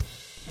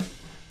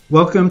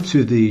Welcome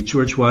to the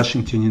George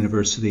Washington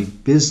University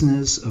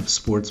Business of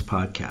Sports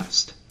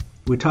podcast.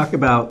 We talk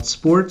about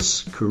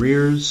sports,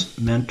 careers,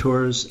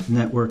 mentors,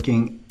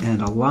 networking,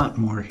 and a lot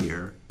more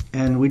here.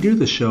 And we do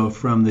the show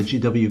from the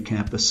GW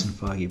campus in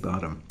Foggy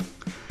Bottom.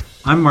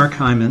 I'm Mark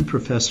Hyman,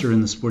 professor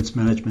in the sports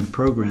management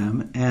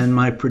program, and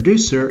my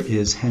producer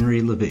is Henry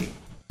Levy.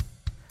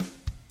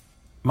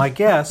 My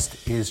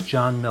guest is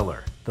Jon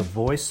Miller, the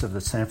voice of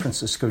the San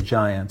Francisco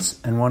Giants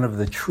and one of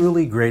the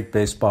truly great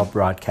baseball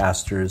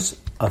broadcasters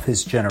of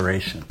his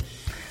generation.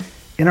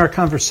 In our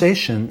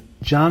conversation,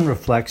 Jon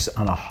reflects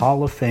on a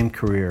Hall of Fame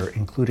career,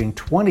 including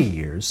 20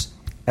 years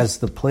as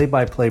the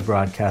play-by-play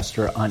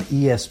broadcaster on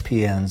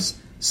ESPN's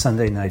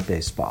Sunday Night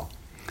Baseball.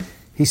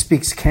 He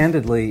speaks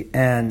candidly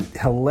and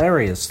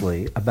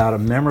hilariously about a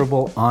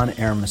memorable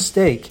on-air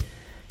mistake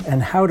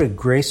and how to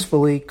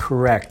gracefully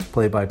correct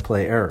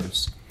play-by-play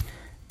errors.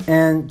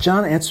 And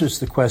Jon answers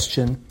the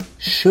question,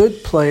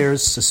 should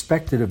players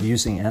suspected of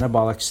using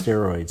anabolic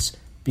steroids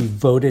be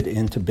voted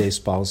into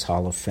baseball's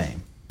Hall of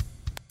Fame?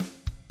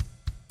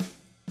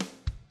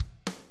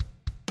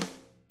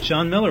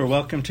 Jon Miller,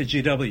 welcome to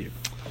GW.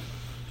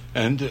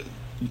 And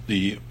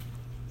the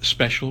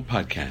special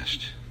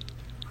podcast.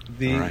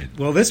 All right.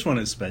 Well, this one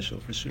is special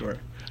for sure.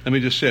 Let me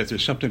just say, if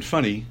there's something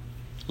funny,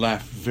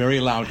 laugh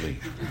very loudly.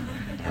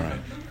 All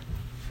right.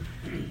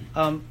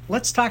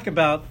 Let's talk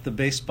about the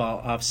baseball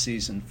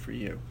off-season for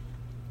you.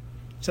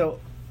 So,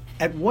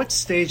 at what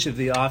stage of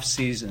the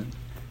off-season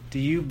do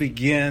you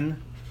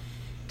begin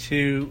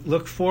to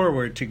look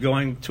forward to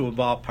going to a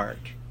ballpark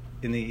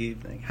in the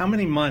evening? How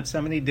many months,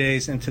 how many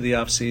days into the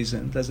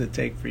off-season does it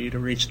take for you to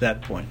reach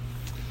that point?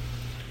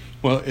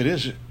 Well, it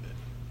is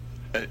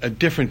a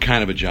different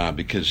kind of a job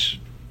because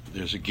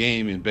there's a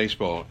game in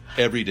baseball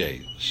every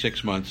day,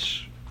 6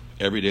 months,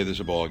 every day there's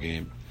a ball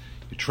game.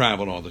 You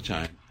travel all the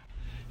time.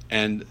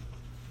 And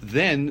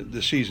then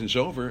the season's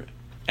over,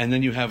 and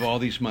then you have all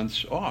these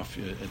months off,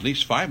 at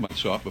least 5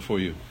 months off before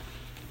you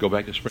go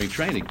back to spring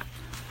training.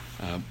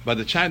 By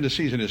the time the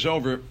season is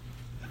over,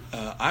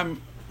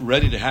 I'm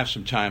ready to have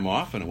some time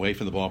off and away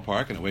from the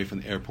ballpark and away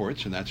from the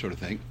airports and that sort of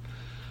thing.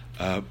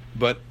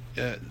 But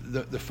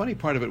the funny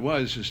part of it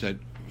is that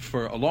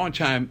for a long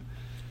time,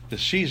 the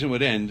season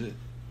would end,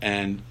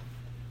 and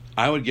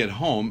I would get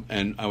home,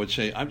 and I would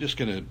say, I'm just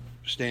going to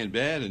stay in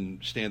bed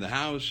and stay in the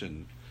house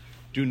and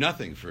do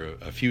nothing for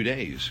a few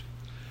days.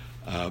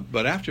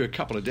 But after a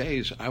couple of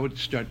days, I would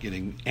start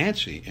getting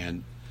antsy.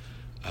 And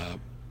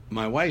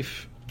my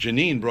wife,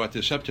 Janine, brought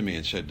this up to me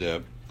and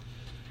said,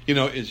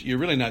 you're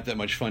really not that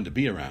much fun to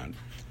be around.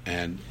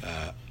 And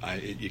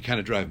you kind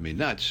of drive me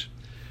nuts.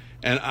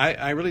 And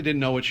I really didn't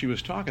know what she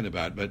was talking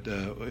about. But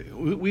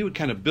we would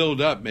kind of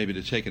build up maybe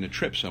to taking a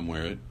trip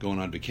somewhere, going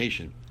on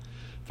vacation,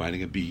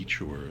 finding a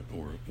beach or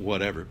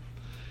whatever.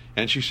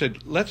 And she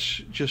said,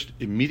 let's just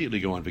immediately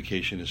go on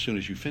vacation as soon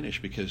as you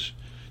finish because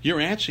you're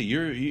antsy.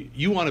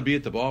 You want to be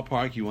at the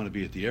ballpark. You want to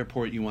be at the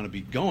airport. You want to be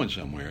going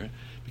somewhere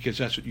because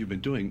that's what you've been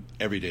doing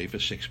every day for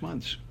 6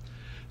 months.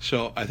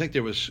 So I think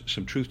there was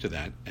some truth to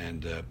that.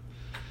 And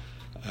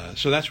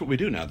so that's what we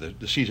do now.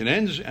 The season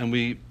ends and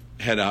we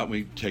head out and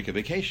we take a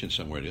vacation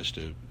somewhere just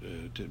to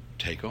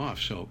take off.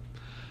 So,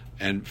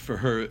 and for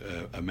her,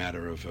 a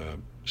matter of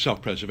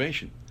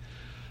self-preservation.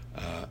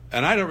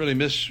 And I don't really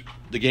miss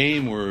the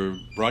game or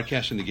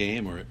broadcasting the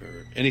game or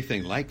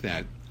anything like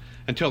that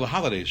until the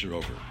holidays are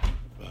over.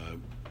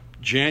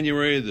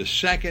 January the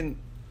 2nd,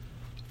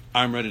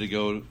 I'm ready to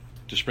go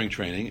to spring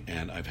training,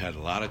 and I've had a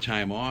lot of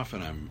time off,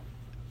 and I'm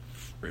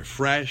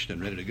refreshed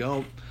and ready to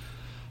go.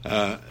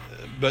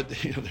 But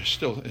there's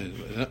still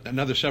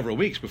another several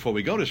weeks before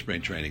we go to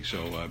spring training.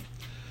 So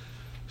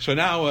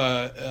now,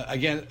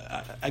 again,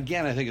 I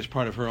think it's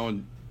part of her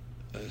own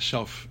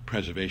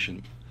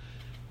self-preservation.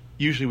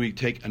 Usually we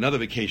take another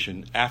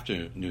vacation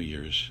after New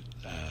Year's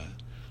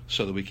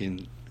so that we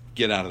can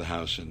get out of the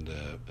house and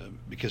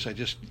because I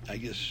just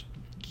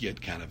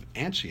get kind of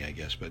antsy, I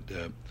guess. But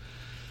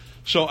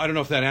so I don't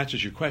know if that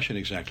answers your question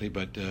exactly,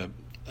 but the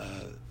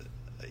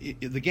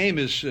game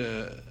is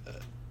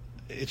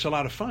it's a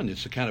lot of fun.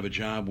 It's the kind of a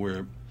job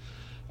where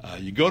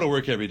you go to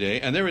work every day,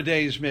 and there are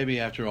days maybe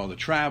after all the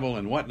travel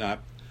and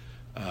whatnot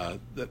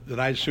that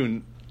I'd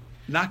soon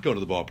not go to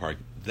the ballpark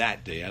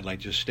that day. I'd like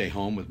to just stay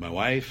home with my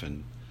wife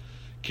and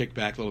kick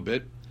back a little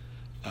bit.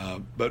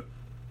 But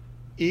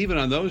even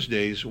on those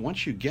days,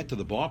 once you get to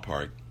the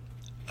ballpark,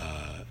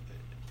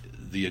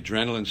 the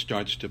adrenaline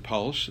starts to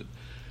pulse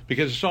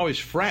because it's always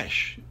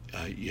fresh.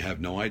 You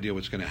have no idea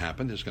what's going to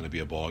happen. There's going to be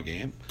a ball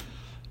game.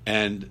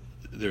 And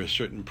there are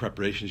certain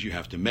preparations you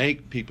have to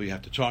make, people you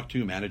have to talk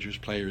to, managers,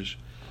 players,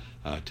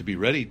 to be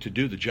ready to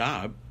do the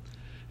job.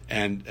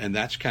 And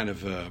that's kind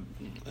of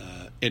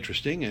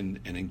interesting and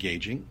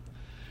engaging.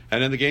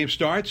 And then the game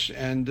starts,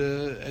 and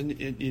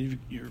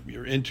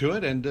you're into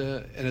it, and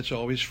it's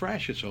always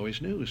fresh, it's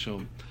always new.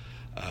 So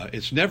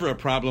it's never a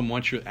problem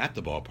once you're at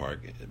the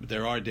ballpark.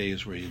 There are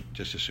days where you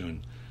just as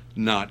soon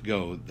not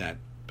go that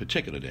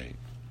particular day.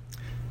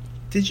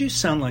 Did you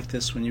sound like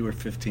this when you were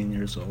 15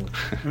 years old?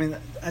 I mean,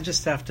 I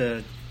just have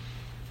to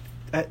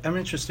I'm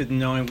interested in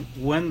knowing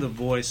when the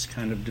voice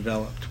kind of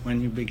developed,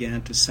 when you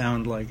began to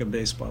sound like a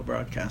baseball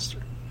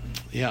broadcaster.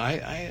 Yeah,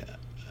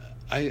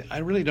 I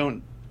really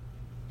don't.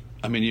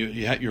 I mean,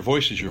 your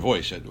voice is your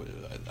voice.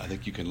 I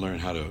think you can learn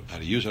how to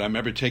use it. I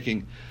remember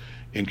taking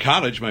in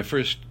college, my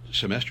first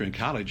semester in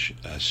college,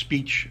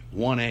 speech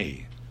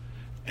 1A,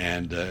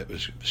 and it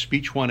was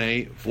speech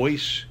 1A,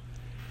 voice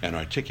and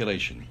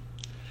articulation,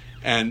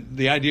 and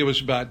the idea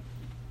was about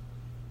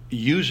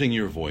using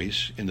your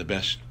voice in the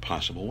best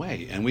possible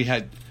way. And we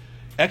had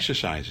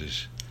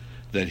exercises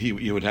that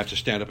you would have to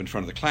stand up in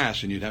front of the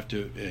class, and you'd have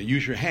to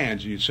use your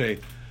hands, and you'd say,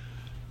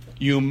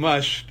 "You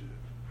must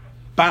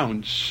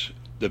bounce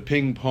the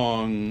ping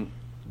pong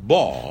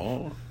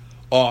ball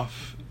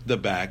off the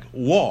back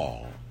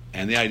wall."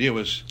 And the idea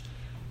was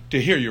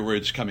to hear your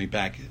words coming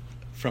back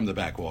from the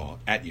back wall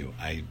at you.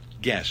 I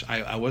guess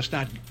I was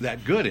not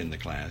that good in the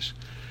class,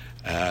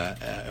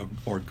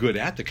 or good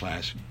at the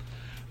class.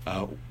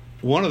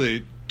 One of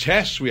the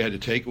tests we had to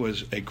take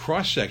was a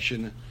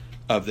cross-section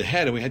of the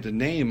head, and we had to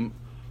name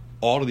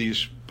all of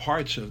these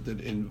parts that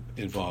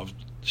involved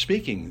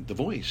speaking, the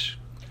voice.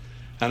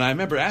 And I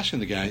remember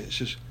asking the guy, he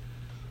says,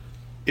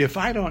 "If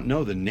I don't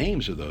know the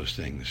names of those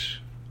things,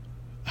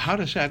 how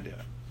does that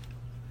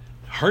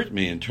hurt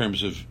me in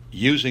terms of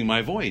using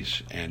my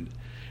voice?" And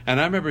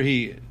I remember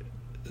he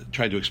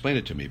tried to explain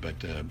it to me,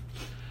 but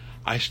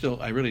I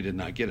really did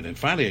not get it. And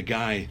finally, a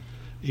guy,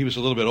 he was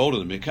a little bit older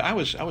than me. I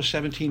was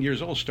 17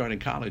 years old starting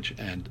college,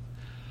 and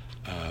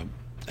I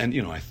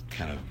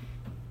kind of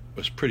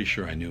was pretty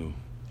sure I knew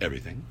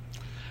everything.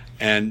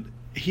 And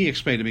he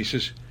explained to me, he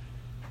says,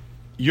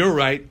 "You're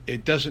right,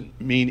 it doesn't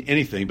mean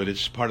anything, but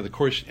it's part of the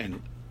course,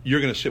 and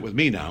you're going to sit with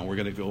me now, and we're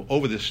going to go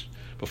over this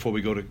before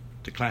we go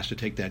to class to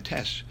take that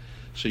test,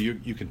 so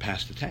you can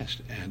pass the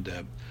test." And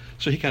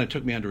so he kind of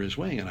took me under his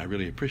wing, and I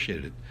really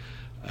appreciated it.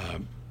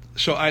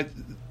 So I,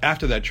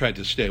 after that, tried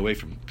to stay away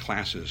from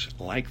classes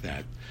like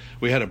that.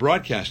 We had a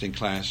broadcasting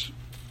class,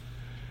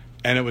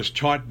 and it was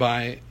taught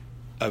by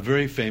a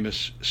very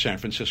famous San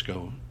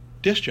Francisco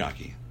disc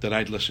jockey that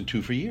I'd listened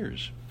to for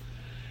years.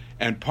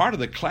 And part of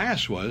the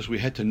class was we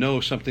had to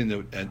know something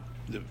that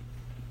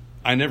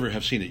I never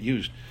have seen it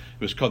used.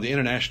 It was called the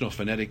International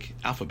Phonetic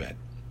Alphabet.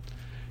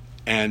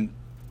 And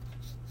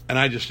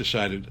I just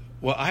decided,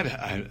 well,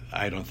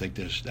 I don't think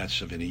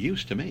that's of any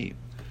use to me.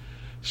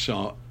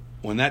 So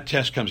when that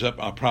test comes up,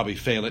 I'll probably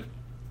fail it,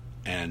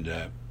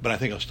 but I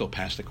think I'll still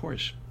pass the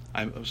course.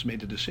 I was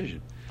made the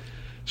decision.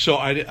 So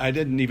I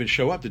didn't even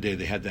show up the day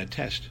they had that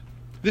test.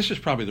 This is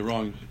probably the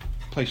wrong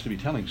place to be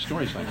telling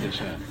stories like this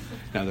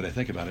now that I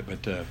think about it.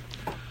 But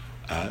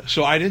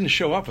so I didn't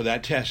show up for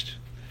that test,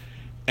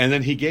 and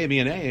then he gave me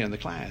an A in the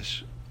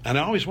class. And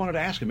I always wanted to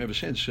ask him ever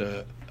since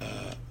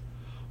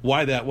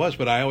why that was,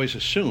 but I always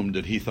assumed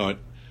that he thought,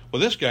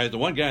 well, this guy is the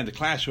one guy in the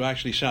class who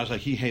actually sounds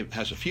like he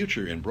has a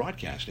future in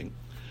broadcasting.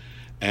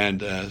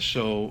 And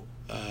so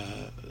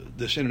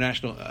this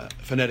International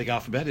Phonetic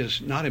Alphabet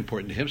is not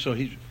important to him, so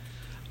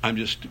I'm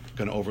just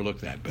going to overlook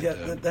that. But,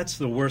 yeah, that's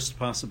the worst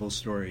possible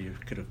story you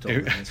could have told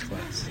in this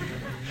class.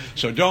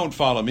 So don't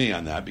follow me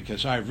on that,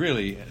 because I've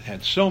really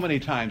had so many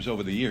times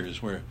over the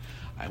years where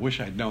I wish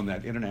I'd known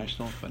that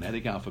International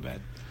Phonetic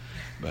Alphabet.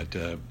 But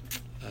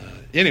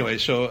anyway,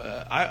 so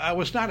I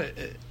was not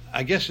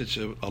I guess it's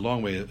a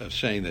long way of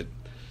saying that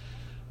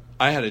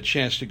I had a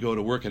chance to go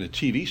to work in a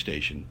TV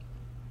station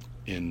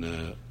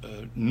in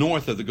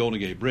north of the Golden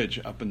Gate Bridge,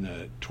 up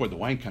toward the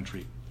wine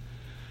country,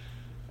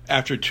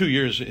 after 2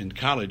 years in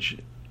college.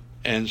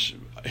 And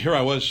here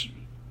I was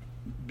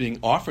being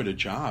offered a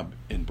job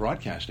in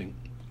broadcasting.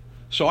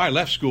 So I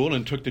left school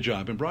and took the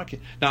job in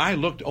broadcasting. Now, I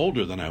looked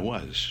older than I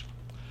was.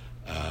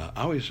 I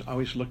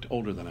always looked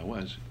older than I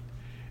was.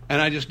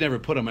 And I just never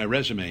put on my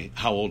resume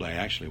how old I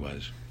actually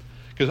was,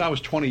 because I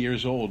was 20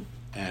 years old,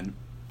 and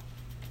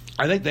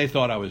I think they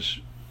thought I was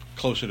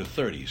closer to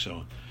 30,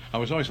 so I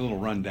was always a little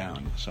run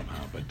down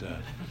somehow, but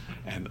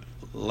and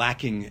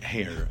lacking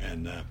hair.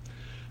 And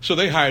so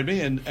they hired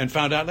me, and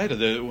found out later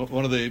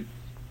one of the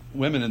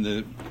women in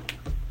the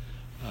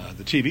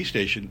TV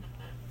station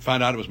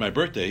found out it was my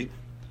birthday,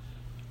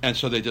 and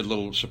so they did a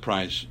little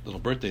surprise little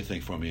birthday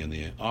thing for me in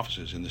the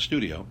offices, in the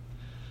studio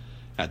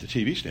at the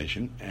TV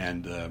station.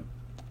 And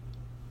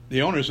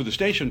the owners of the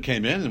station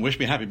came in and wished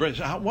me happy birthday.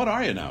 Said, "What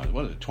are you now?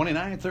 What is it,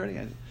 29, 30?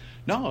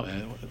 No,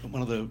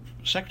 one of the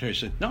secretaries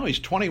said, "No, he's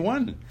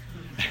 21.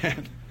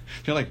 And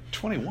they're like,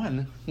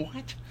 21?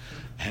 What?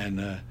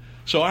 And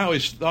so I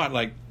always thought,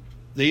 like,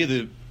 they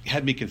either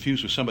had me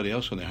confused with somebody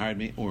else when they hired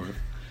me, or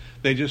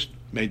they just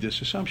made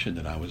this assumption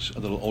that I was a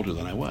little older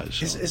than I was.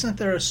 So. Isn't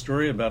there a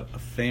story about a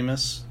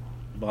famous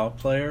ball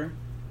player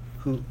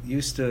who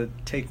used to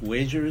take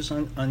wagers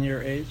on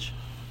your age?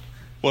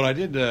 Well, I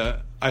did.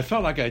 I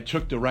felt like I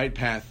took the right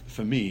path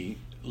for me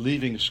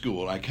leaving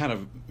school. I kind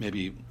of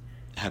maybe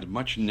had a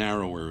much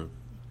narrower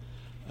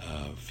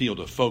field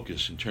of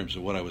focus in terms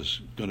of what I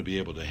was going to be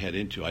able to head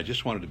into. I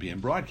just wanted to be in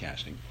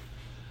broadcasting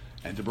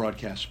and to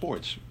broadcast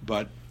sports.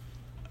 But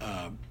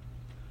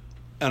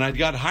and I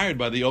got hired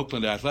by the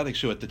Oakland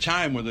Athletics, who at the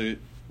time were the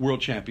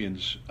world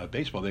champions of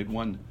baseball. They'd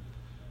won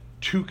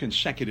 2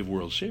 consecutive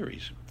World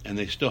Series, and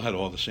they still had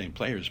all the same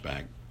players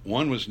back.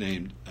 One was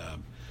named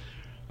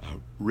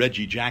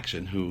Reggie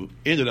Jackson, who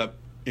ended up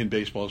in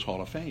baseball's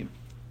Hall of Fame.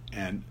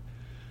 And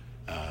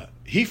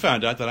he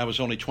found out that I was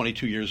only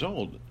 22 years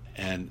old.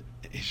 And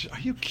he said, "Are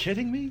you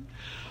kidding me?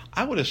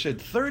 I would have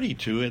said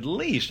 32 at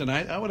least, and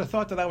I would have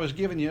thought that I was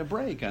giving you a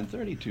break on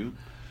 32.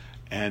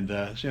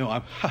 And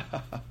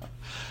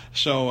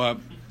so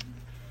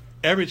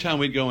every time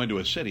we'd go into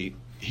a city,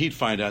 he'd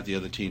find out the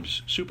other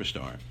team's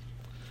superstar.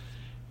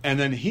 And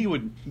then he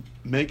would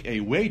make a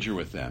wager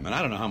with them. And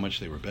I don't know how much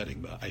they were betting,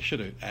 but I should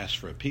have asked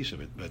for a piece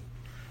of it. But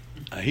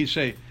he'd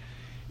say,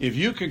 if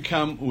you could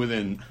come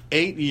within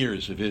 8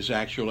 years of his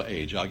actual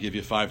age, I'll give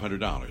you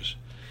 $500.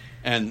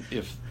 And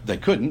if they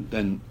couldn't,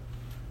 then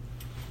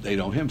they'd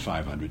owe him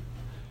 $500.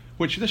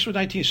 Which, this was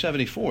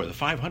 1974. The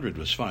 500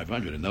 was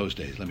 500 in those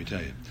days, let me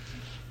tell you.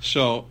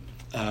 So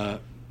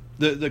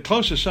the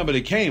closest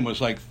somebody came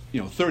was like,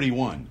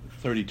 31,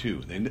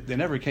 32. They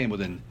never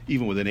came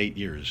even within 8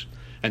 years.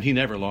 And he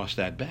never lost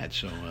that bet.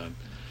 So, and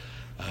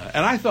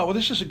I thought, well,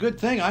 this is a good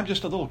thing. I'm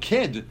just a little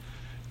kid.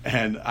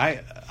 And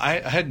I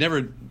had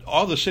never,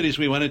 all the cities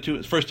we went into,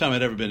 it's the first time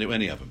I'd ever been to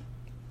any of them.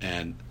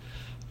 And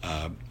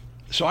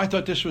so I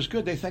thought this was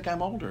good. They think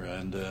I'm older.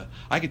 And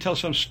I could tell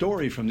some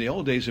story from the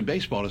old days in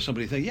baseball to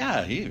somebody think,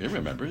 yeah, he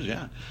remembers,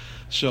 yeah.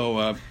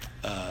 So,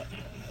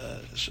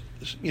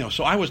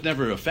 so I was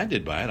never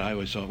offended by it. I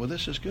always thought, well,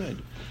 this is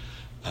good.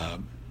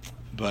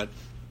 But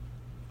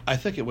I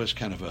think it was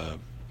kind of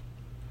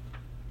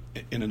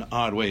in an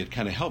odd way, it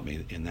kind of helped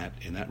me in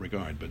that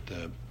regard.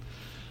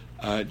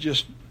 But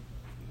just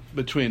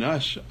between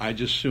us, I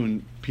just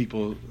soon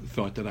people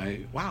thought that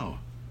wow,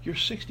 you're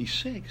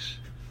 66.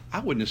 I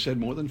wouldn't have said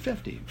more than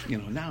 50.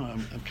 Now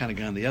I'm kind of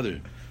gone the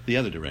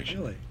other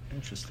direction. Really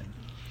interesting.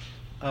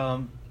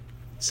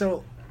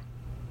 So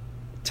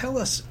tell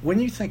us, when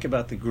you think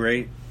about the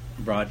great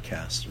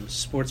broadcasters,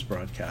 sports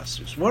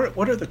broadcasters,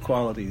 what are the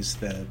qualities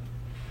that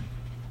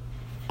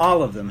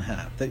all of them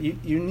have that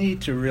you need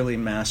to really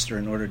master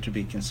in order to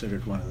be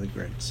considered one of the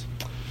greats?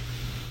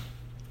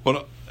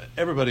 Well,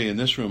 everybody in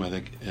this room, I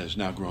think, has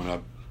now grown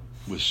up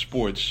with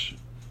sports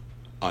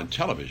on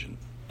television.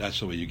 That's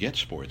the way you get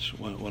sports.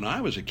 When I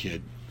was a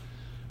kid,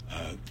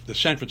 the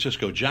San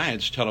Francisco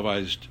Giants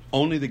televised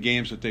only the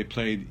games that they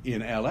played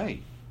in L.A.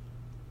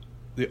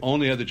 The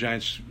only other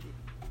Giants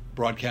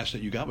broadcast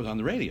that you got was on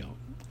the radio.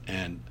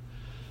 And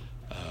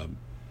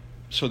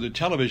so the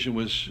television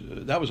was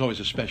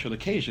always a special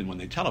occasion when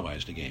they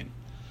televised a game.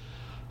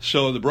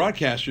 So the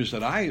broadcasters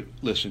that I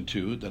listened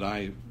to, that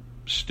I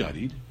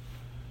studied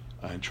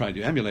and tried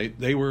to emulate,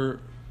 they were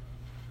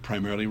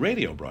primarily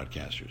radio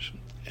broadcasters.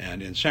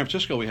 And in San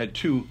Francisco, we had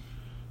 2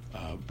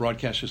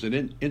 broadcasters that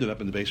ended up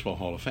in the Baseball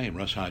Hall of Fame,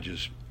 Russ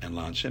Hodges and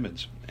Lon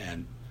Simmons.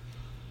 And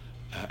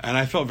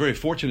I felt very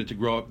fortunate to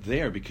grow up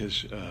there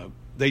because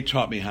they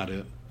taught me how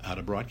to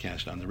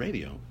broadcast on the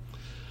radio.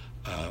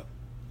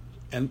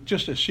 And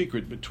just a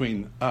secret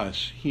between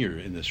us here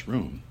in this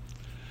room,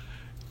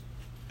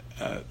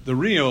 the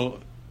real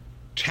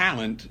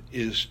talent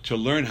is to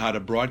learn how to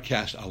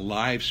broadcast a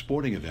live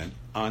sporting event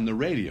on the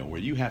radio, where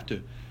you have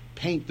to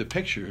paint the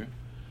picture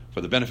for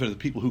the benefit of the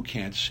people who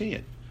can't see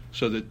it,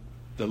 so that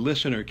the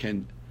listener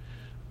can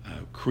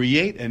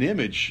create an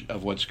image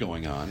of what's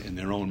going on in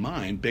their own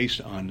mind based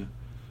on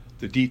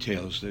the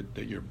details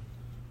that you're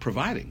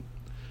providing.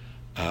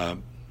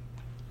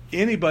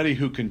 Anybody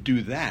who can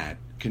do that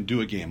can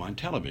do a game on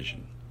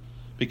television,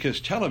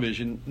 because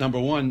television, number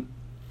one,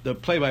 the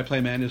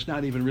play-by-play man is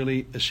not even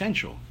really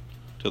essential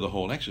to the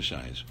whole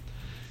exercise.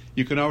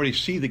 You can already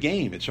see the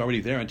game. It's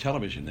already there on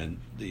television, and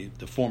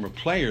the former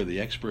player, the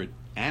expert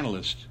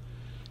analyst,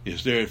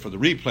 is there for the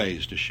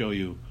replays to show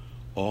you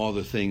all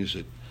the things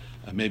that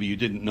maybe you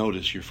didn't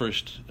notice your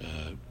first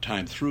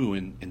time through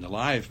in the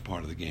live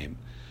part of the game.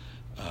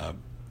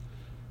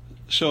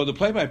 So the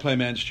play-by-play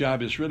man's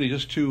job is really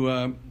just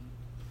to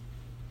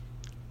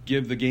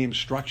give the game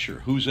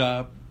structure. Who's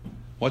up?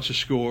 What's the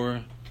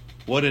score?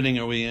 What inning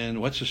are we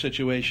in? What's the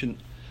situation?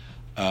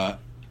 And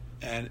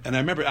I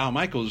remember Al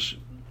Michaels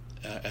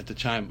at the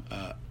time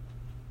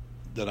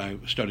that I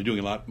started doing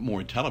a lot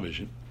more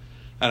television,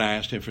 and I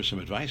asked him for some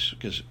advice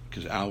because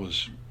Al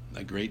was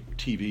a great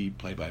TV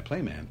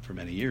play-by-play man for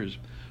many years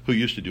who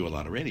used to do a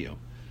lot of radio.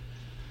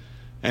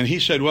 And he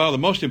said, well, the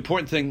most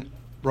important thing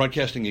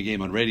broadcasting a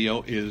game on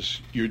radio is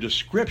your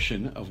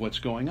description of what's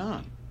going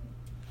on.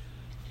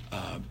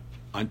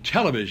 On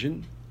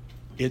television,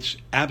 it's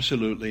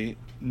absolutely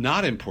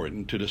not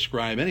important to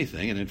describe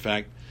anything, and in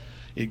fact,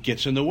 it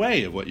gets in the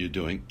way of what you're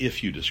doing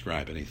if you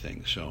describe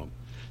anything. So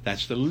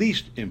that's the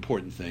least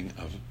important thing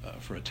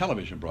for a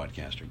television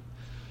broadcaster.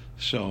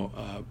 So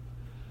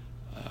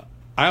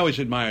I always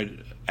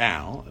admired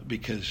Al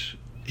because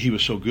he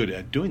was so good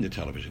at doing the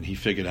television. He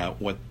figured out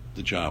what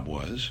the job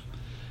was,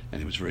 and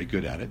he was very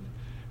good at it.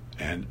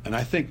 And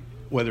I think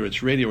whether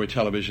it's radio or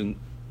television,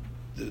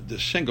 the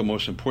single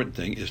most important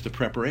thing is the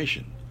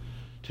preparation.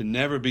 To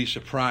never be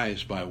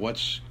surprised by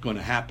what's going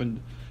to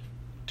happen,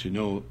 to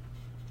know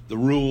the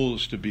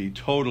rules, to be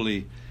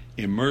totally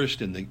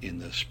immersed in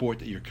the sport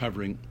that you're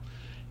covering,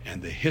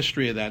 and the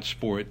history of that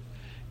sport,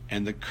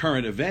 and the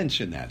current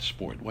events in that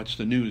sport. What's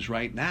the news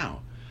right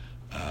now?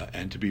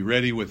 And to be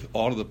ready with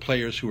all of the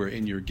players who are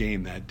in your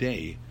game that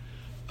day,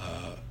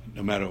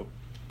 no matter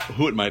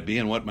who it might be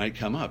and what might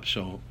come up.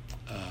 So,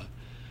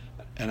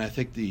 and I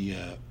think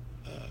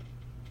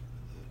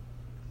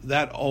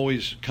that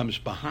always comes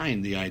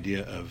behind the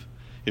idea of,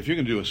 if you're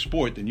going to do a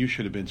sport, then you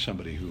should have been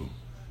somebody who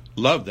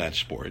loved that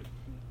sport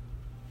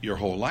your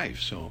whole life.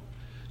 So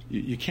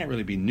you can't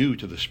really be new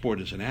to the sport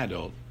as an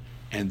adult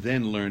and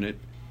then learn it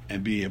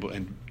and be able,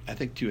 and I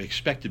think to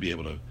expect to be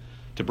able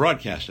to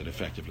broadcast it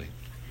effectively.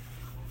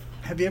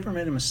 Have you ever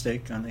made a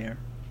mistake on the air?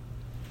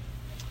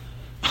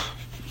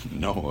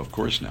 No, of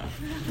course not.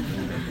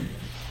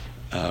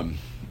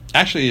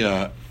 Actually,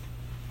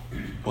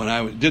 when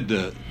I did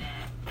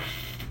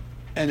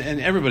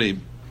and everybody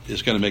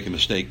is going to make a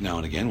mistake now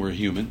and again. We're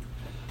human.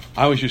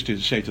 I always used to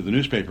say to the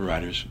newspaper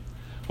writers,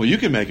 well, you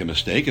can make a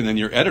mistake, and then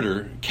your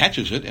editor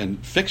catches it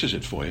and fixes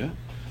it for you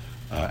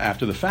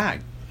after the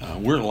fact.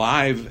 We're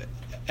live,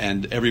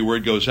 and every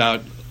word goes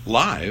out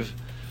live.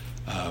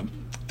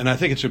 And I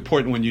think it's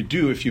important when you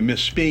do, if you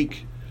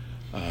misspeak,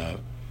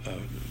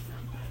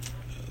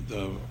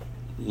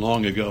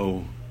 long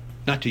ago,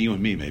 not to you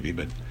and me maybe,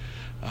 but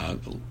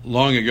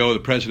long ago, the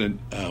President,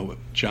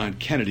 John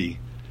Kennedy,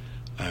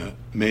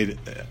 made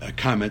a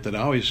comment that I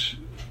always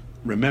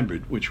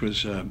remembered, which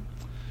was,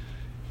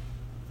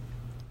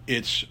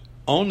 it's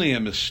only a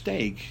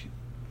mistake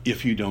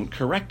if you don't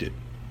correct it.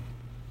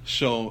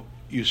 So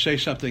you say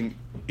something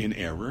in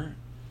error,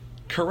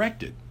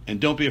 correct it, and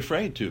don't be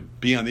afraid to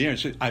be on the air and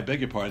say, I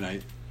beg your pardon,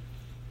 I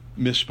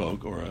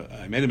misspoke, or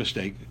I made a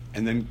mistake,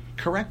 and then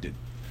correct it.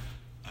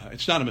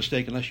 It's not a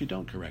mistake unless you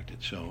don't correct it.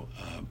 So,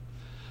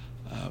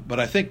 but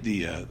I think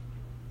a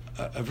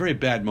very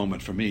bad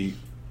moment for me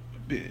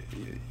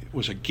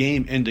was a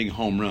game-ending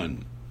home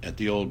run at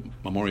the old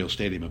Memorial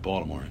Stadium in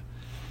Baltimore,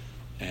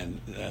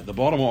 and the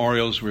Baltimore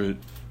Orioles were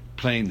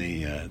playing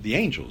the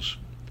Angels,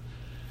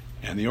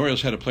 and the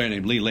Orioles had a player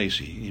named Lee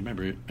Lacy. You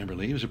remember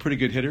Lee? He was a pretty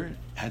good hitter,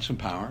 had some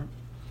power,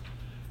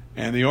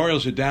 and the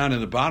Orioles are down in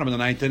the bottom of the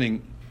ninth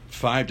inning,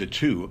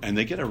 5-2, and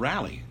they get a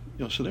rally.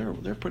 So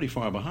they're pretty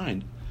far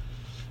behind.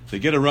 They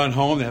get a run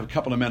home. They have a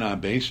couple of men on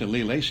base, and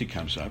Lee Lacy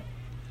comes up,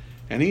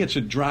 and he hits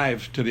a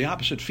drive to the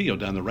opposite field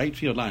down the right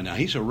field line. Now,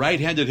 he's a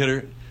right-handed hitter,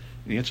 and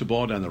he hits a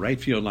ball down the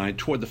right field line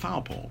toward the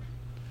foul pole.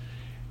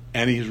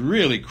 And he's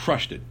really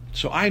crushed it.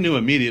 So I knew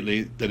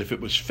immediately that if it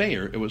was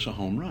fair, it was a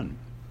home run.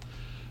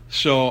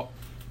 So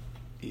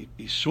he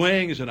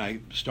swings, and I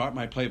start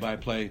my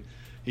play-by-play.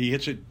 He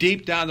hits it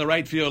deep down the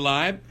right field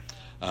line.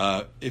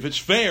 If it's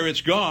fair,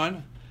 it's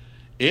gone.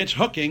 It's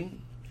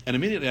hooking. And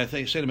immediately I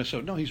say to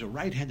myself, no, he's a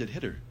right-handed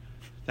hitter.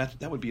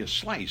 That would be a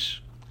slice.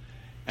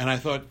 And I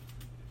thought,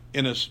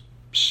 in a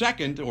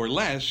second or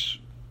less,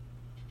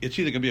 it's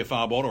either going to be a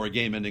foul ball or a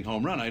game-ending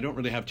home run. I don't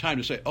really have time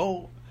to say,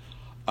 oh,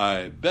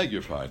 I beg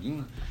your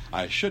pardon.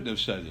 I shouldn't have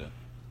said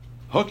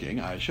hooking.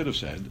 I should have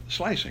said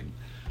slicing.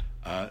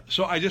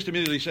 So I just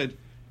immediately said,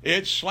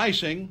 it's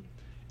slicing.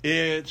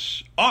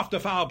 It's off the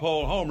foul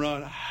pole, home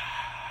run.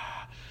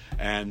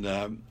 And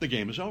the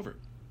game is over.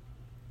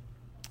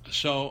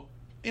 So,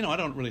 I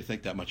don't really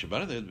think that much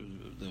about it.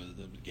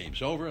 The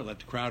game's over. I let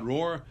the crowd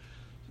roar.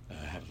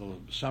 Have a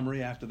little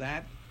summary after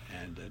that,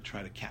 and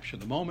try to capture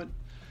the moment.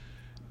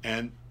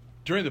 And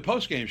during the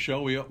post-game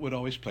show, we would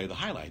always play the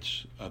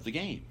highlights of the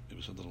game. It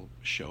was a little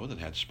show that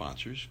had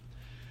sponsors.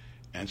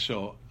 And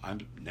so I'm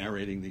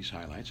narrating these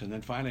highlights, and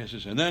then finally I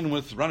says, and then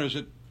with runners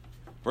at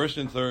first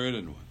and third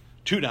and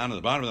 2 down at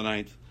the bottom of the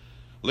ninth,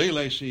 Lee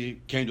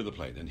Lacy came to the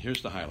plate. And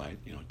here's the highlight.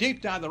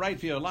 Deep down the right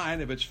field line,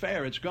 if it's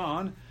fair, it's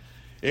gone.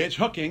 It's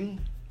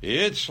hooking.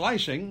 It's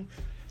slicing.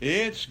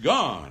 It's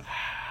gone.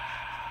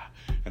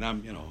 And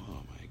I'm,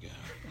 oh my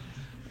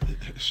God.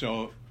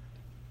 So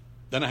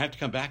then I have to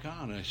come back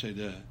on, and I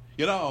said,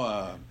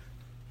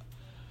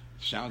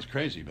 sounds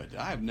crazy, but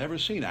I've never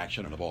seen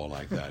action on a ball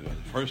like that.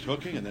 First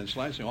hooking and then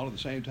slicing all at the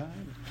same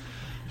time.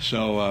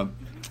 So,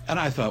 and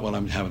I thought, well,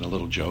 I'm having a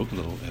little joke, a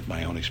little at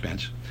my own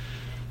expense.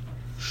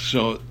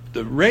 So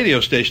the radio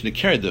station that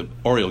carried the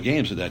Oriole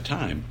games at that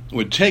time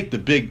would take the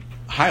big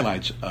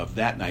highlights of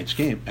that night's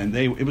game, and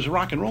it was a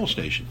rock and roll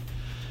station,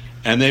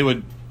 and they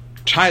would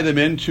tie them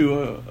into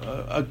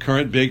a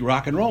current big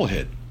rock and roll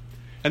hit.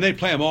 And they'd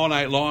play them all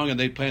night long, and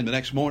they'd play them the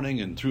next morning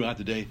and throughout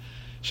the day.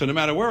 So no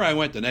matter where I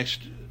went the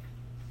next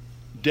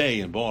day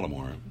in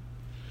Baltimore,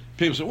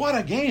 people said, what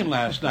a game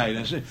last night. And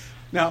I said,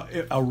 now,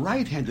 a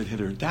right-handed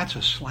hitter, that's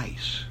a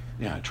slice.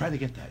 Yeah, try to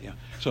get that. Yeah.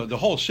 So the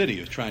whole city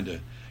is trying to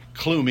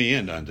clue me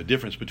in on the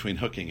difference between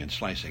hooking and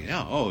slicing.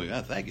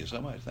 Yeah, thank you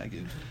so much. Thank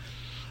you.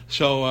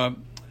 So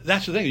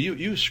that's the thing.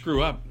 You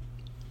screw up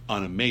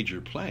on a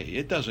major play,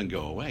 it doesn't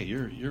go away.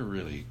 You're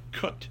really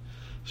cooked.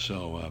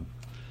 So,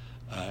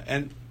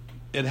 and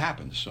it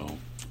happens. So,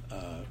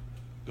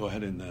 go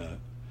ahead and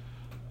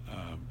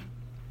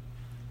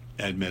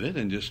admit it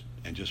and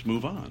just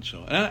move on.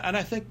 So, and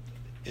I think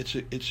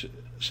it's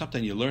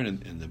something you learn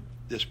in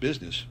this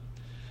business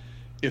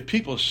if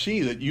people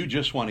see that you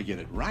just want to get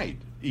it right,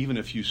 even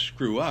if you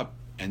screw up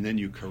and then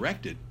you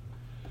correct it,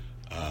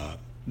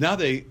 now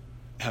they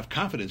have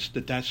confidence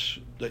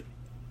that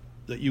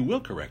you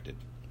will correct it.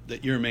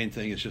 That your main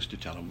thing is just to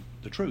tell them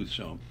the truth.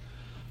 So,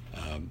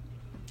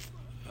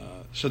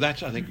 so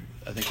that's I think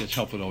it's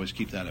helpful to always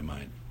keep that in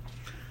mind.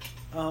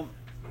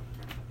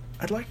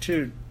 I'd like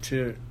to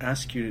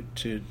ask you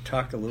to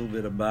talk a little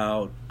bit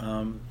about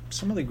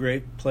some of the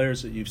great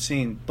players that you've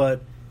seen,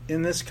 but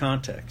in this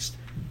context.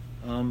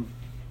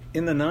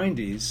 In the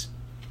 90s,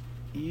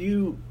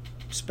 you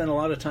spent a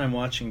lot of time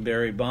watching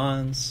Barry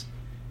Bonds,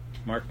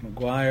 Mark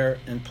McGwire,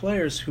 and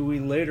players who we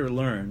later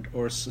learned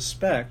or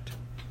suspect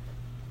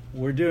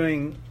were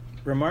doing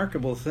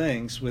remarkable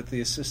things with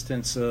the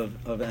assistance of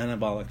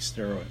anabolic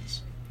steroids.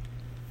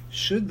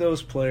 Should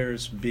those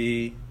players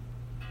be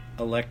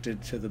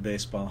elected to the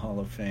Baseball Hall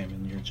of Fame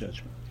in your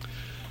judgment?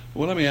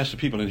 Well, let me ask the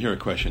people in here a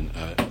question.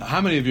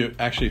 How many of you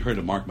actually heard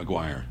of Mark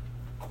McGwire?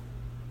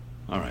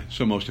 All right,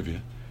 so most of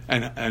you.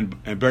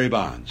 And Barry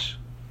Bonds.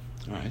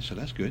 All right, so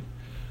that's good.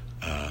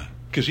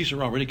 Because these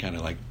are already kind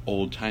of like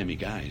old-timey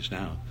guys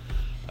now.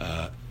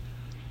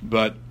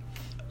 But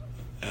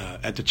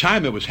at the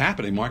time it was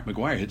happening, Mark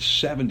McGwire hit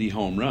 70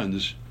 home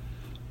runs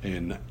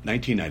in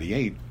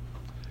 1998.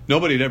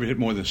 Nobody had ever hit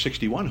more than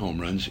 61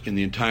 home runs in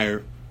the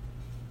entire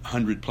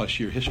 100-plus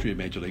year history of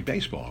Major League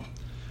Baseball.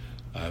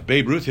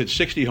 Babe Ruth hit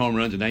 60 home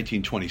runs in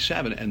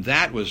 1927, and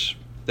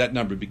that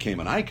number became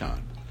an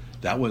icon.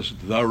 That was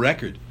the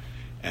record.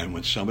 And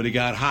when somebody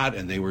got hot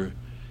and they were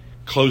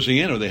closing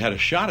in or they had a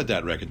shot at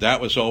that record,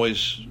 that was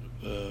always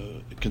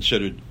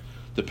considered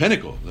the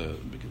pinnacle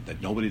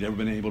that nobody had ever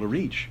been able to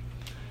reach.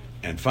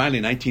 And finally,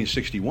 in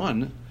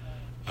 1961,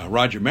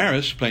 Roger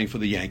Maris, playing for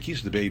the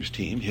Yankees, the Babes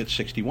team, hit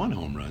 61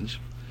 home runs.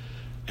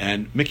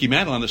 And Mickey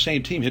Mantle on the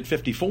same team hit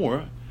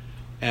 54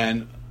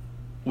 and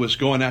was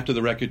going after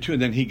the record too.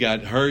 And then he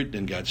got hurt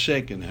and got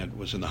sick and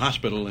was in the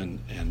hospital and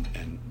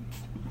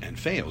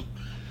failed.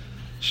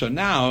 So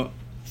now,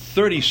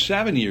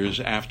 37 years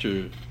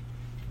after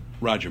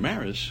Roger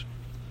Maris,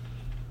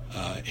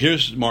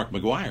 here's Mark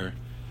McGwire,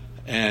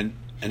 and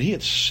he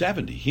hit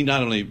 70. He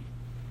not only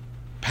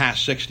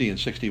passed 60 and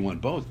 61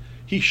 both,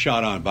 he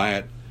shot on by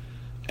it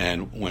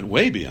and went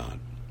way beyond.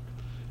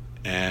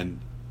 And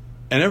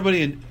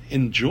everybody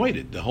enjoyed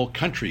it. The whole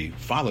country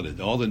followed it.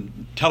 All the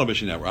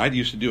television network. I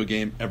used to do a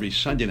game every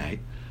Sunday night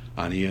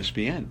on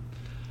ESPN,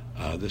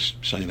 this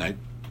Sunday night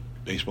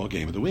baseball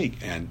game of the week.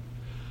 And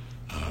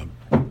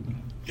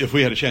if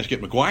we had a chance to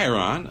get McGwire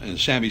on, and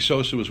Sammy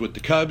Sosa was with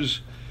the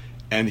Cubs,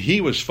 and he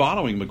was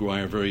following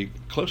McGwire very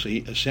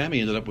closely.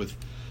 Sammy ended up with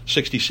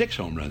 66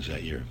 home runs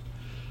that year.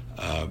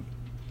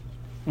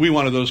 We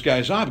wanted those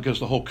guys on because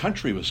the whole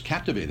country was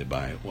captivated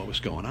by what was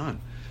going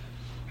on.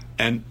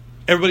 And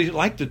everybody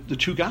liked the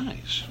two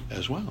guys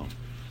as well.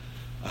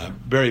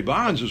 Barry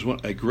Bonds was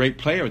a great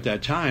player at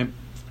that time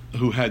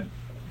who had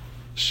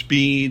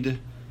speed,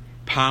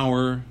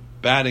 power,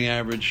 batting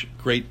average,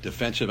 great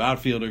defensive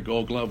outfielder,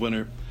 Gold Glove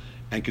winner,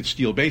 and could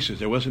steal bases.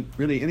 There wasn't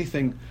really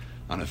anything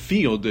on a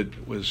field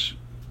that was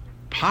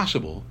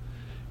possible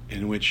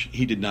in which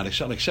he did not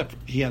excel, except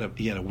he had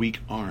a weak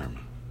arm,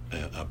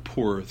 a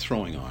poor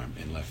throwing arm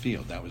in left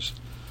field. That was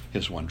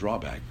his one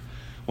drawback.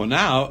 Well,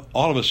 now,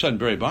 all of a sudden,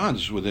 Barry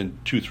Bonds, within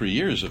 2-3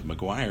 years of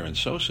McGwire and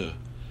Sosa,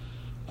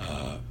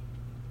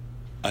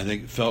 I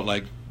think felt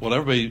like, well,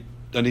 everybody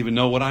doesn't even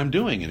know what I'm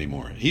doing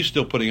anymore. He's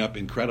still putting up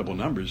incredible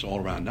numbers,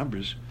 all-around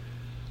numbers,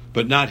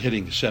 but not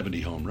hitting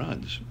 70 home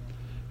runs.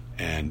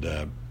 And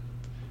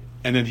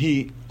then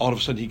he, all of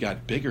a sudden, he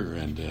got bigger,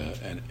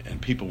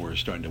 and people were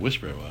starting to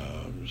whisper,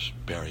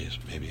 Barry has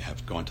maybe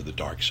have gone to the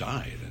dark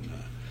side, and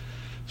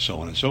so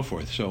on and so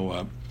forth.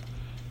 So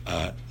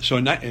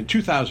in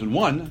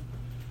 2001,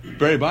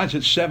 Barry Bonds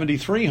hit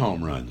 73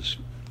 home runs,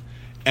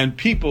 and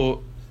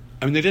people,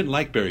 I mean, they didn't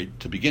like Barry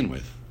to begin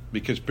with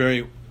because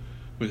Barry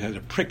had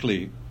a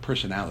prickly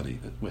personality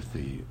with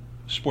the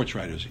sports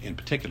writers in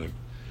particular,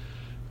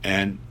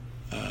 and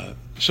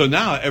so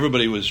now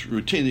everybody was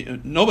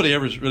routine. Nobody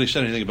ever really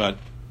said anything about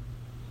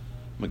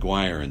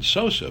McGwire and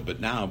Sosa, but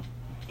now,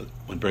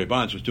 when Barry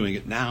Bonds was doing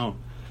it now,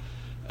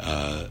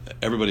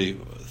 everybody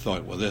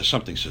thought, well, there's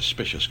something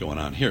suspicious going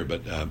on here.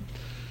 But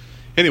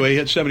anyway, he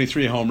had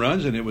 73 home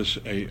runs, and it was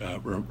a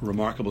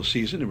remarkable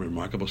season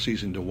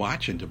to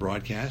watch and to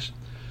broadcast.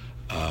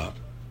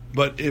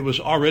 But it was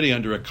already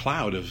under a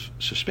cloud of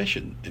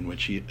suspicion in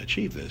which he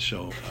achieved this.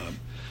 So.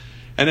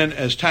 And then,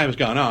 as time has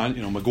gone on,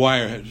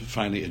 McGwire had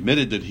finally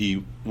admitted that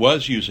he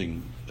was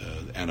using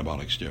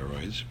anabolic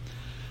steroids.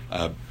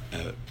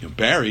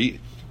 Barry,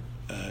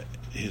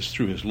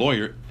 through his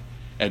lawyer,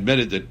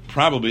 admitted that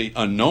probably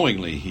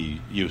unknowingly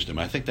he used them.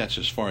 I think that's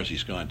as far as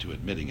he's gone to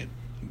admitting it.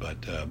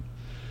 But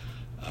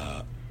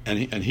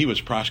and he was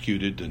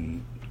prosecuted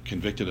and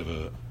convicted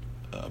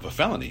of a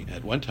felony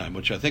at one time,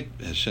 which I think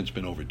has since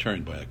been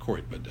overturned by a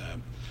court. But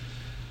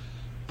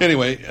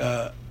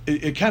anyway.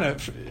 It kind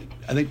of,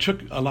 I think,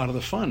 took a lot of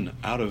the fun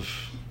out of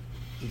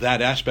that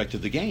aspect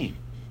of the game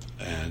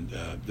and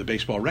the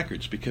baseball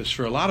records, because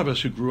for a lot of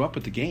us who grew up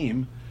with the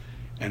game,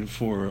 and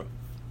for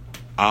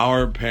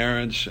our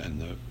parents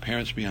and the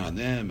parents beyond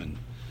them, and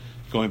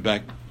going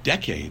back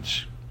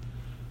decades,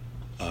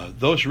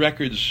 those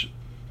records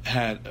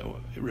had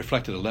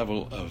reflected a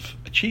level of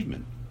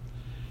achievement,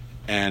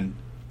 and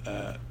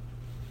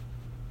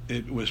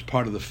it was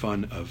part of the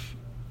fun of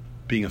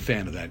being a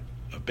fan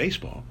of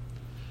baseball.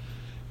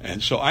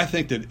 And so I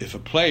think that if a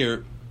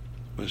player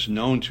was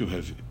known to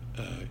have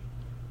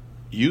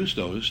used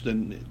those,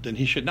 then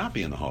he should not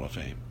be in the Hall of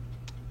Fame.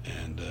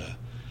 And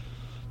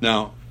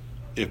now,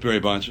 if Barry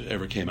Bonds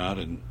ever came out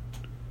and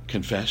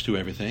confessed to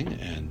everything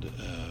and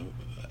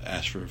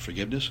asked for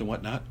forgiveness and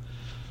whatnot,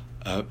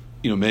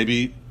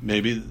 maybe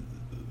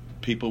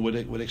people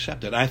would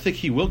accept it. I think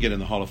he will get in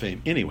the Hall of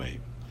Fame anyway,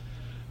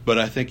 but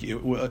I think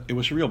it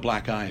was a real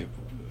black eye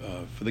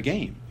for the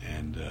game,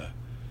 and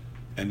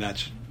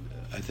that's,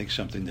 I think,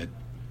 something that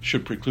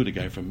should preclude a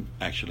guy from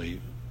actually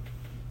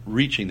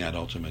reaching that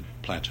ultimate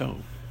plateau.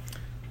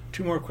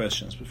 Two more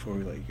questions before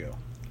we let you go.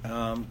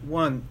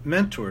 One,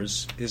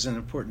 mentors is an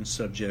important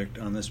subject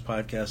on this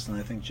podcast, and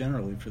I think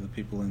generally for the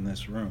people in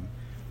this room.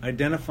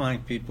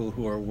 Identifying people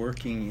who are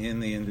working in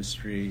the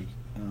industry,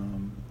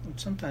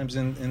 sometimes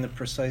in the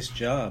precise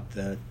job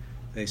that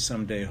they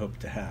someday hope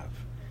to have.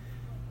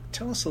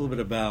 Tell us a little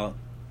bit about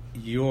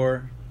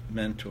your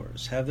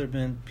mentors. Have there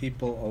been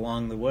people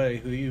along the way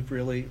who you've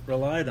really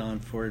relied on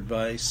for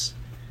advice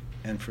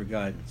and for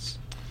guidance?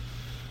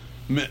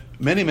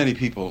 Many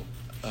people,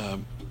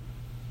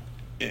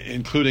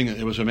 including,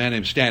 there was a man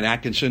named Stan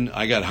Atkinson.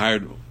 I got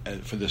hired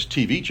for this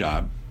TV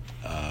job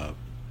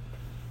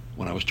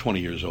when I was 20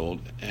 years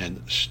old,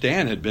 and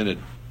Stan had been at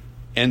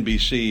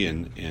NBC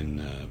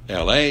in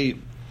L.A.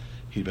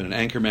 He'd been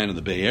an anchorman in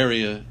the Bay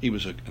Area. He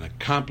was an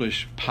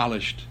accomplished,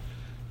 polished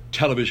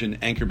television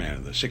anchorman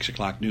of the 6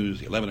 o'clock news,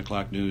 the 11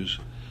 o'clock news.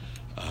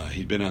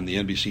 He'd been on the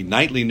NBC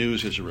nightly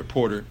news as a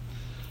reporter.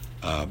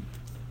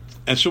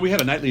 And so we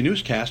had a nightly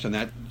newscast on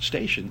that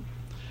station.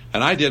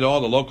 And I did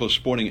all the local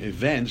sporting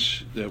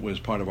events that was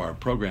part of our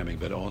programming,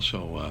 but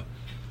also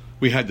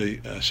we had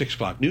the 6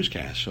 o'clock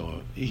newscast.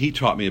 So he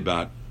taught me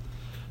about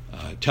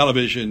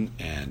television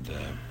and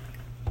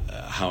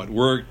how it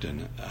worked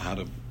and how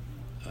to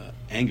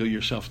angle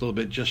yourself a little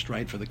bit just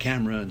right for the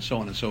camera and so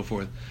on and so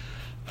forth.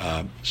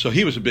 So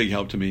he was a big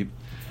help to me.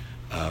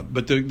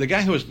 But the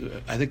guy who was,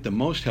 I think, the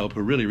most help,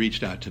 who really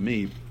reached out to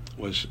me,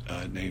 was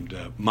named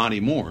Monty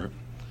Moore.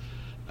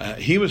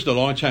 He was the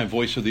longtime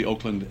voice of the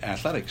Oakland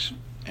Athletics.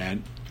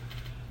 And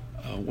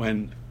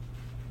when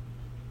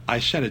I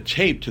sent a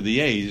tape to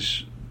the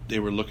A's, they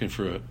were looking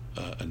for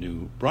a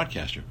new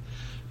broadcaster.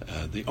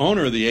 The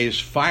owner of the A's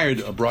fired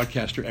a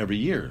broadcaster every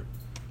year.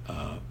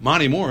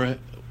 Monty Moore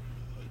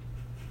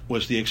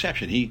was the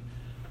exception. He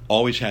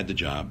always had the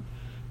job,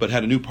 but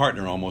had a new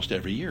partner almost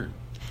every year.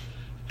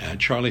 And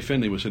Charlie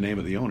Finley was the name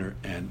of the owner.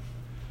 And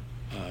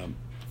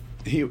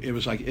it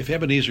was like if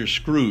Ebenezer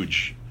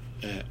Scrooge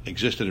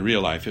existed in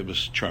real life, it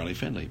was Charlie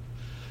Finley.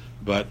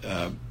 But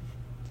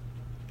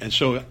and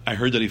so I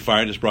heard that he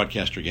fired his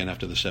broadcaster again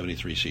after the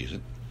 73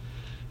 season.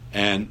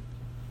 And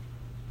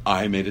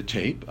I made a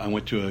tape. I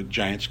went to a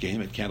Giants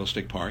game at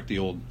Candlestick Park, the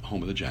old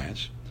home of the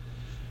Giants,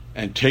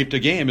 and taped a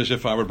game as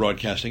if I were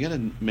broadcasting it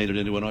and made it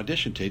into an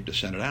audition tape to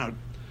send it out.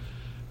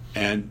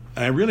 And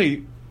I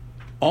really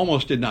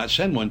almost did not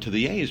send one to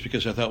the A's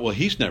because I thought, well,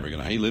 he's never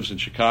going to. He lives in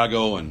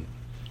Chicago and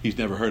he's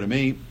never heard of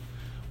me.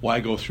 Why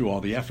go through all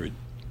the effort?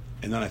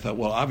 And then I thought,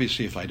 well,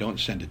 obviously if I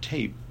don't send a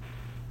tape,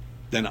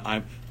 then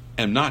I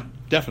am not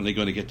definitely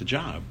going to get the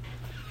job.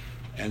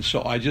 And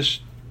so I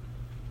just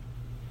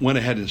went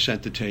ahead and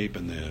sent the tape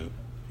and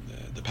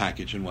the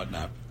package and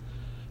whatnot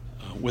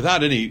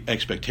without any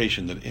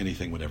expectation that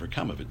anything would ever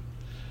come of it.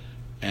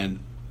 And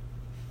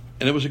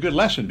it was a good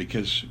lesson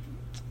because,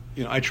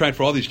 I tried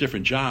for all these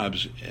different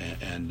jobs,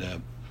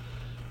 and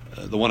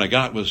the one I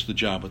got was the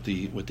job with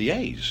the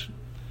A's.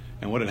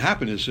 And what had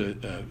happened is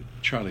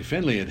Charlie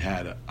Finley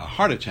had a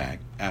heart attack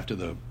after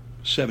the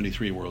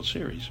 73 World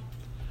Series.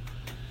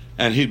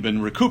 And he'd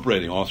been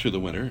recuperating all through the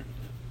winter,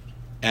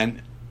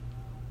 and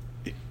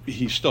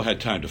he still had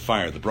time to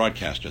fire the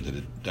broadcaster that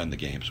had done the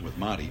games with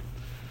Monty.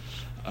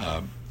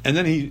 And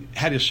then he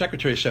had his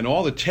secretary send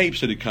all the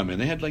tapes that had come in.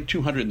 They had like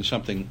 200 and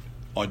something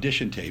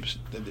audition tapes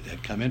that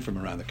had come in from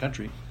around the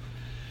country.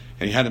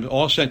 And he had them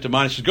all sent to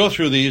Monty. He said, go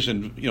through these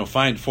and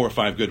find 4 or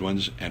 5 good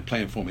ones and play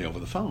them for me over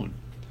the phone.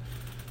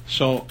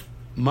 So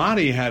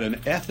Monty had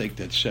an ethic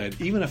that said,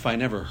 even if I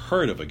never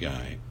heard of a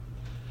guy,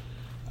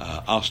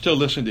 I'll still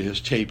listen to his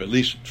tape, at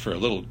least for a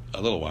little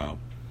while,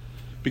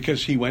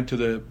 because he went to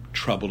the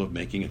trouble of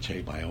making a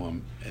tape. I owe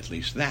him at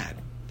least that.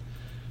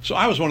 So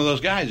I was one of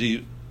those guys.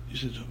 He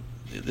said,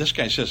 this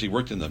guy says he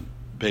worked in the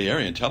Bay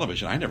Area in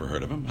television. I never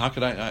heard of him. How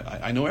could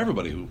I know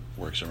everybody who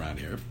works around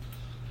here.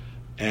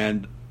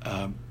 And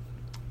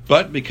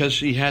but because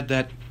he had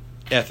that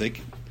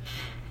ethic,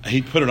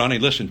 he put it on. He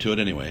listened to it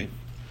anyway,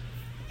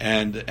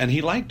 and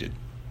he liked it.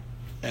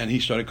 And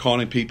he started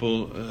calling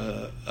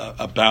people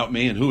about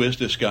me and who is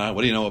this guy?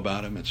 What do you know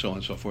about him? And so on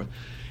and so forth.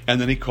 And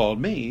then he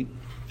called me,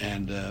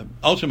 and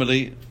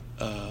ultimately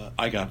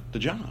I got the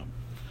job.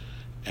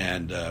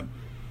 And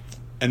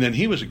And then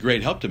he was a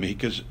great help to me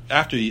because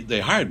after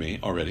they hired me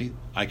already,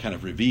 I kind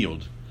of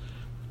revealed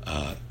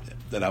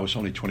that I was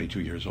only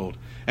 22 years old.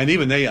 And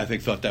even they, I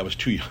think, thought that was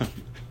too young.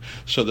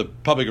 So the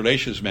public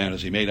relations man,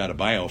 as he made out a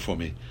bio for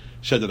me,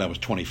 said that I was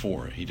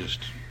 24. He just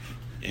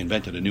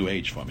invented a new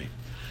age for me.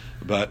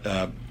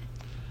 But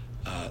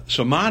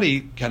so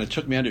Monty kind of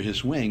took me under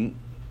his wing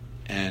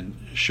and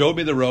showed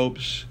me the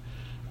ropes.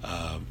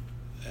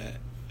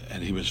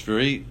 And he was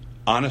very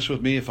honest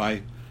with me. If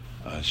I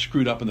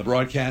screwed up in the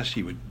broadcast,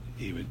 he would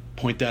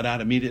point that out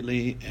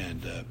immediately.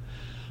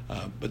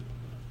 But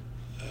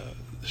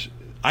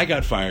I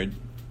got fired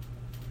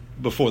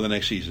before the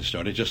next season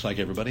started, just like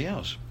everybody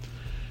else.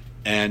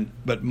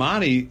 But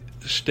Monty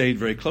stayed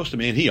very close to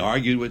me, and he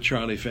argued with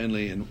Charlie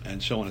Finley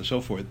and so on and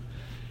so forth.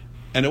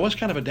 And it was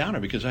kind of a downer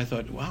because I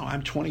thought, wow,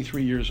 I'm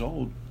 23 years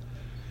old,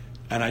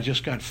 and I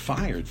just got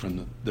fired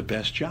from the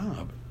best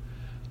job.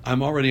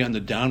 I'm already on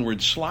the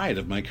downward slide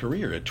of my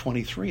career at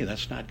 23.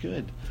 That's not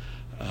good.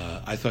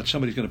 I thought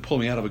somebody's going to pull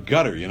me out of a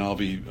gutter. I'll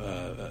be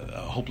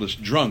a hopeless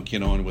drunk,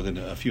 and within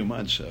a few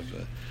months of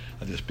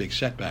this big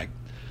setback.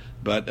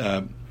 But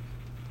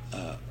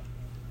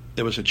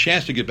there was a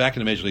chance to get back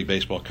into Major League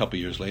Baseball a couple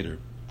years later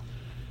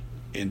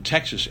in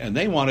Texas, and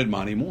they wanted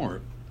Monty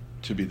Moore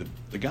to be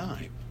the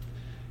guy.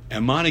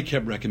 And Monty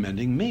kept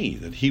recommending me,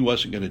 that he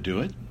wasn't going to do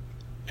it,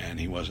 and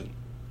he wasn't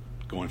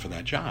going for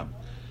that job.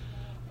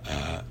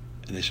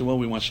 And they said, well,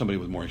 we want somebody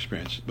with more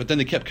experience. But then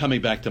they kept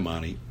coming back to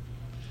Monty.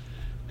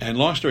 And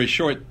long story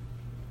short,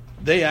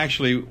 they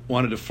actually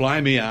wanted to fly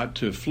me out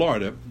to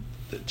Florida,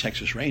 the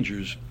Texas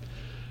Rangers,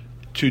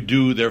 to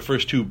do their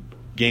first 2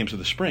 games of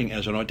the spring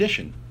as an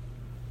audition.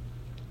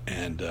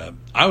 And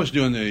I was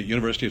doing the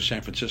University of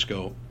San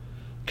Francisco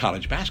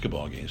college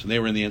basketball games, and they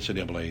were in the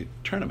NCAA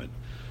tournament.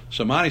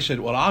 So Monty said,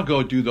 well, I'll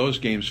go do those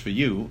games for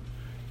you,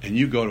 and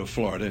you go to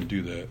Florida and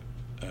do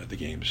the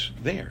games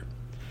there.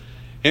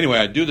 Anyway,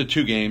 I do the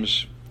 2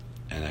 games,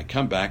 and I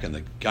come back, and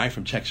the guy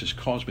from Texas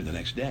calls me the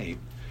next day,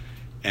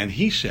 and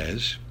he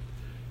says,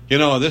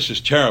 this is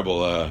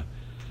terrible,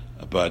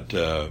 but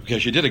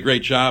because you did a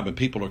great job, and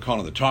people are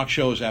calling the talk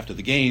shows after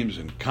the games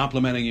and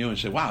complimenting you and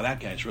say, wow, that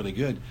guy's really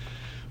good.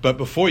 But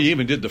before you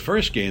even did the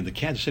first game, the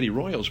Kansas City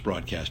Royals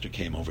broadcaster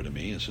came over to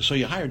me and said, so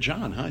you hired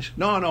Jon, huh? I said,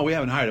 no, we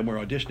haven't hired him. We're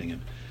auditioning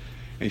him.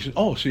 And he said,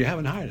 oh, so you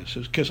haven't hired him? I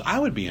said, because I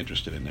would be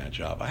interested in that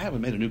job. I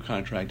haven't made a new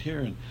contract here.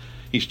 And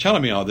he's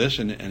telling me all this,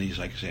 and he's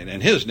like saying,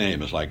 and his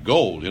name is like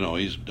gold.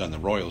 He's done the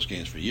Royals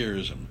games for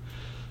years and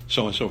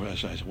so on and so forth.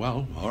 So I said,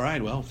 well, all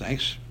right, well,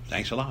 thanks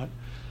a lot.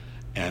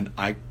 And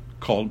I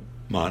called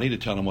Monty to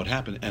tell him what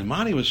happened. And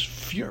Monty was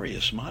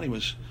furious. Monty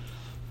was...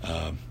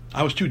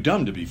 I was too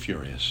dumb to be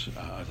furious.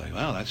 I was like,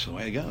 well, that's the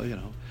way to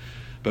go,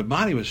 But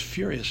Monty was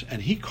furious,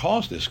 and he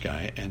calls this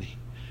guy, and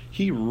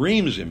he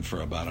reams him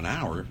for about an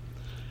hour.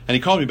 And he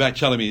called me back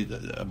telling me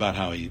about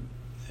how he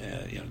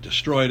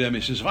destroyed him.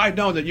 He says, if I'd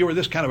known that you were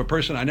this kind of a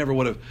person, I never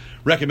would have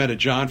recommended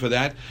Jon for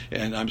that.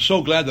 And I'm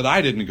so glad that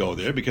I didn't go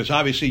there, because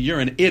obviously you're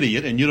an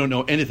idiot, and you don't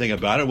know anything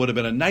about it. It would have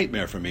been a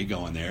nightmare for me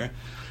going there.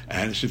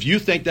 And so if you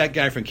think that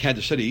guy from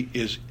Kansas City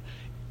is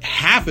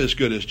half as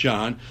good as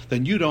Jon,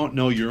 then you don't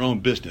know your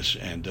own business.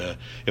 And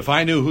if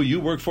I knew who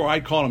you work for,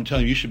 I'd call him and tell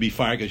him you should be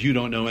fired because you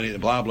don't know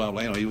anything, blah, blah,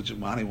 blah. Monty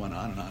went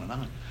on and on and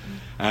on.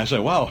 And I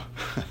said, well,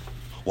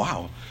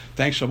 wow,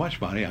 thanks so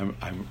much, Monty.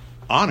 I'm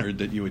honored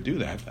that you would do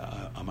that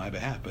on my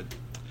behalf. But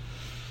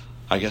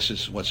I guess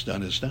it's what's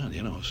done is done,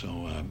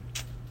 So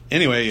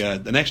anyway,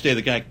 the next day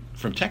the guy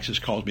from Texas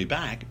calls me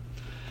back,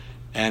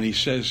 and he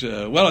says,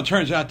 well, it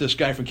turns out this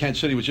guy from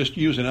Kansas City was just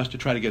using us to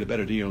try to get a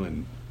better deal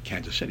in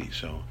Kansas City.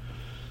 So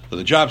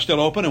the job's still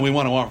open, and we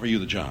want to offer you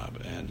the job.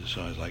 And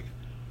so I was like,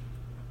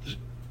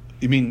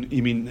 you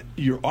mean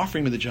you're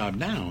offering me the job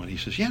now? And he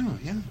says, yeah.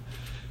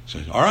 So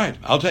I said, all right,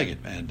 I'll take it.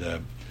 And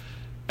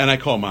I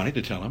called Monty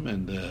to tell him.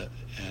 And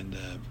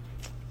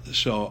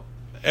so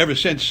ever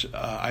since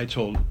I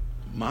told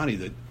Monty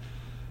that,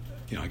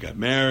 I got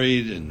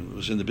married and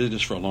was in the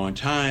business for a long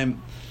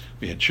time.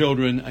 We had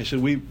children. I said,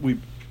 we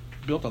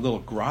built a little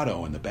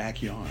grotto in the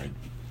backyard.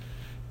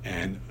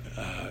 And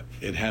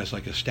it has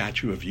like a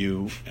statue of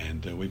you,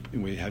 and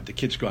we have the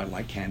kids go out and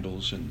light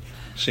candles and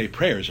say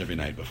prayers every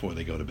night before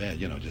they go to bed,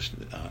 just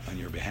on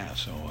your behalf.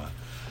 So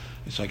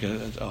it's like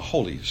a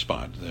holy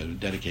spot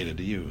dedicated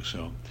to you.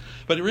 So,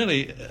 but it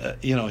really,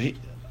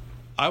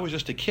 I was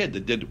just a kid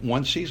that did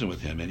one season with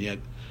him, and yet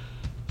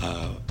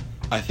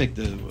I think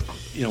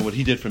what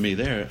he did for me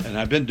there, and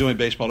I've been doing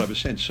baseball ever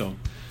since. So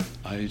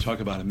you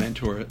talk about a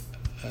mentor,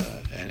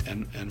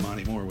 and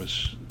Monty Moore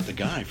was the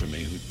guy for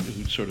me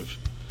who sort of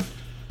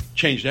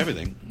changed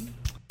everything.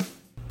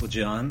 Well,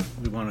 Jon,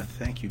 we want to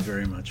thank you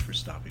very much for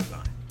stopping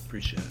by.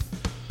 Appreciate it.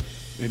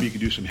 Maybe you could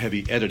do some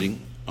heavy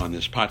editing on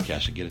this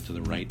podcast and get it to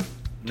the right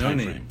time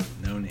frame.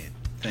 No need.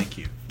 Thank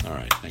you. All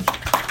right. Thank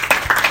you.